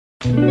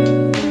Hey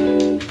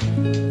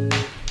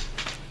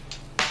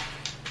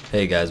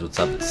guys, what's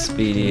up? It's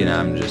Speedy, and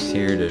I'm just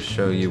here to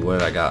show you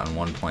what I got on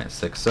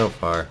 1.6 so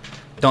far.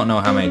 Don't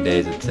know how many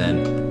days it's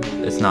in.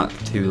 It's not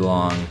too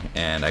long,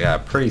 and I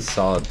got a pretty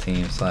solid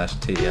team slash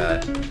TI.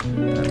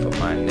 And I put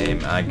my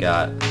name. I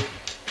got.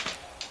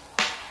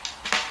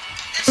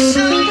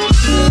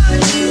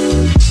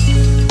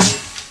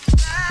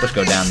 Let's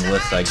go down the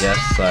list, I guess.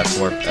 Slash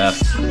warp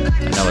F.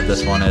 I know what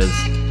this one is.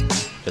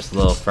 Just a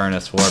little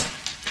furnace warp.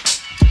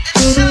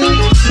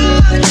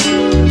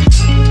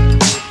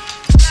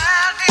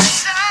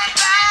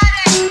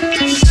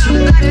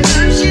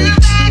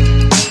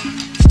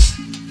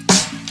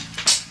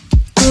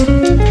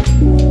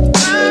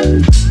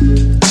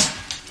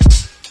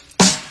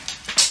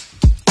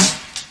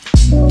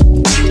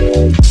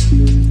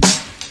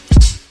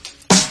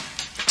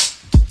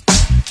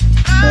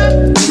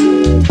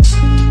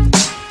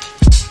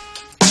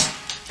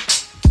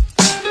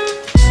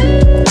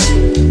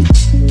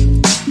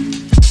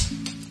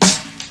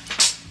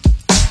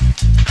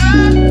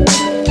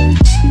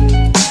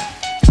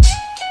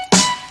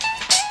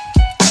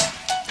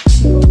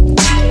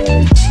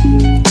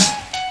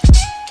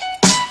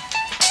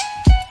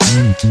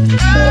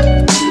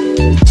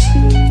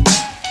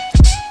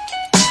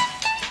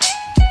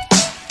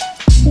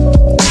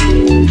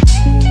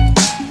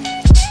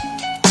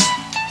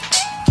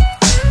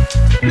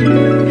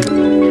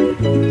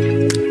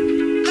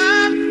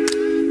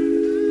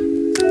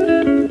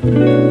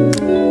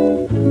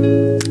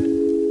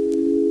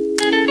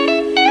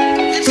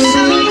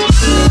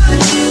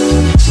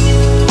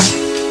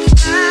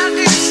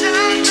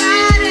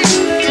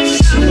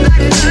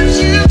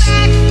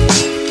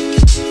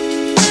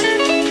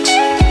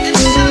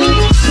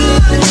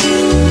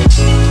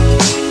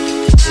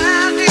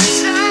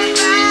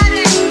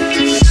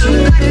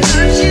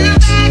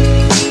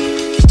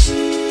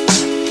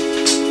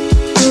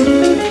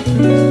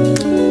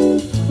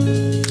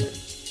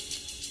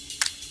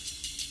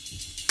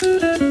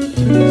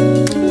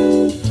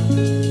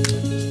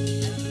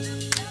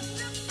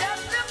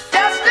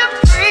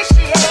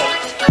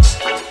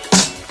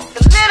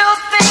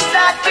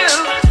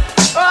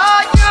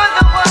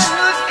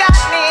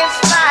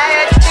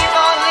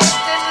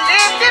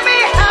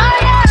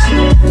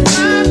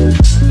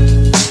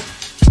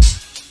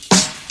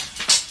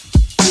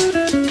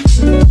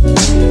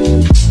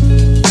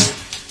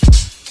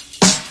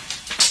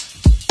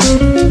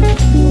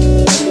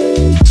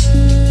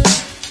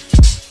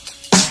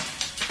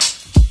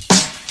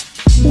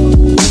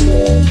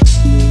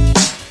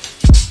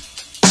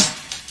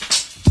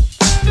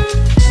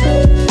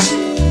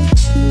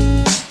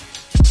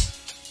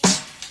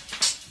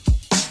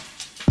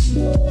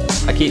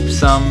 I keep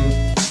some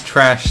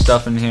trash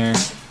stuff in here,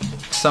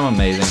 some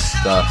amazing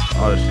stuff.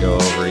 I'll just go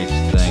over each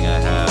thing I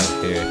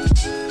have here.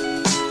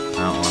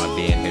 I don't want to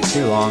be in here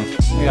too long.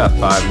 We got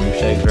 5 new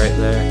shakes right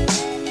there.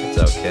 It's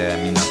okay,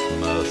 I mean not the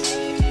most.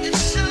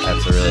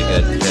 That's a really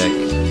good pick.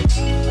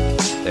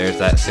 There's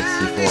that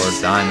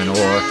 64 diamond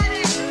ore.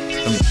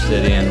 Some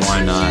obsidian,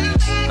 why not?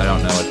 I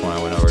don't know which one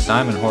I went over.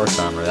 Diamond horse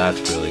armor, that's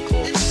really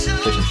cool.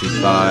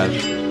 Efficiency 5.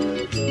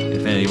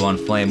 Infinity 1,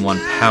 flame 1,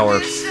 power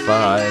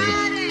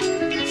 5.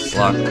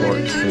 Block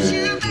quartz,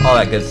 food, all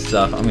that good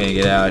stuff. I'm gonna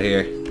get out of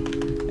here,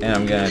 and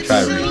I'm gonna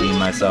try to redeem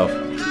myself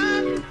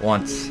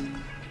once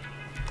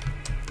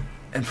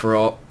and for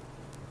all.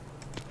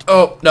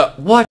 Oh no!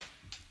 What?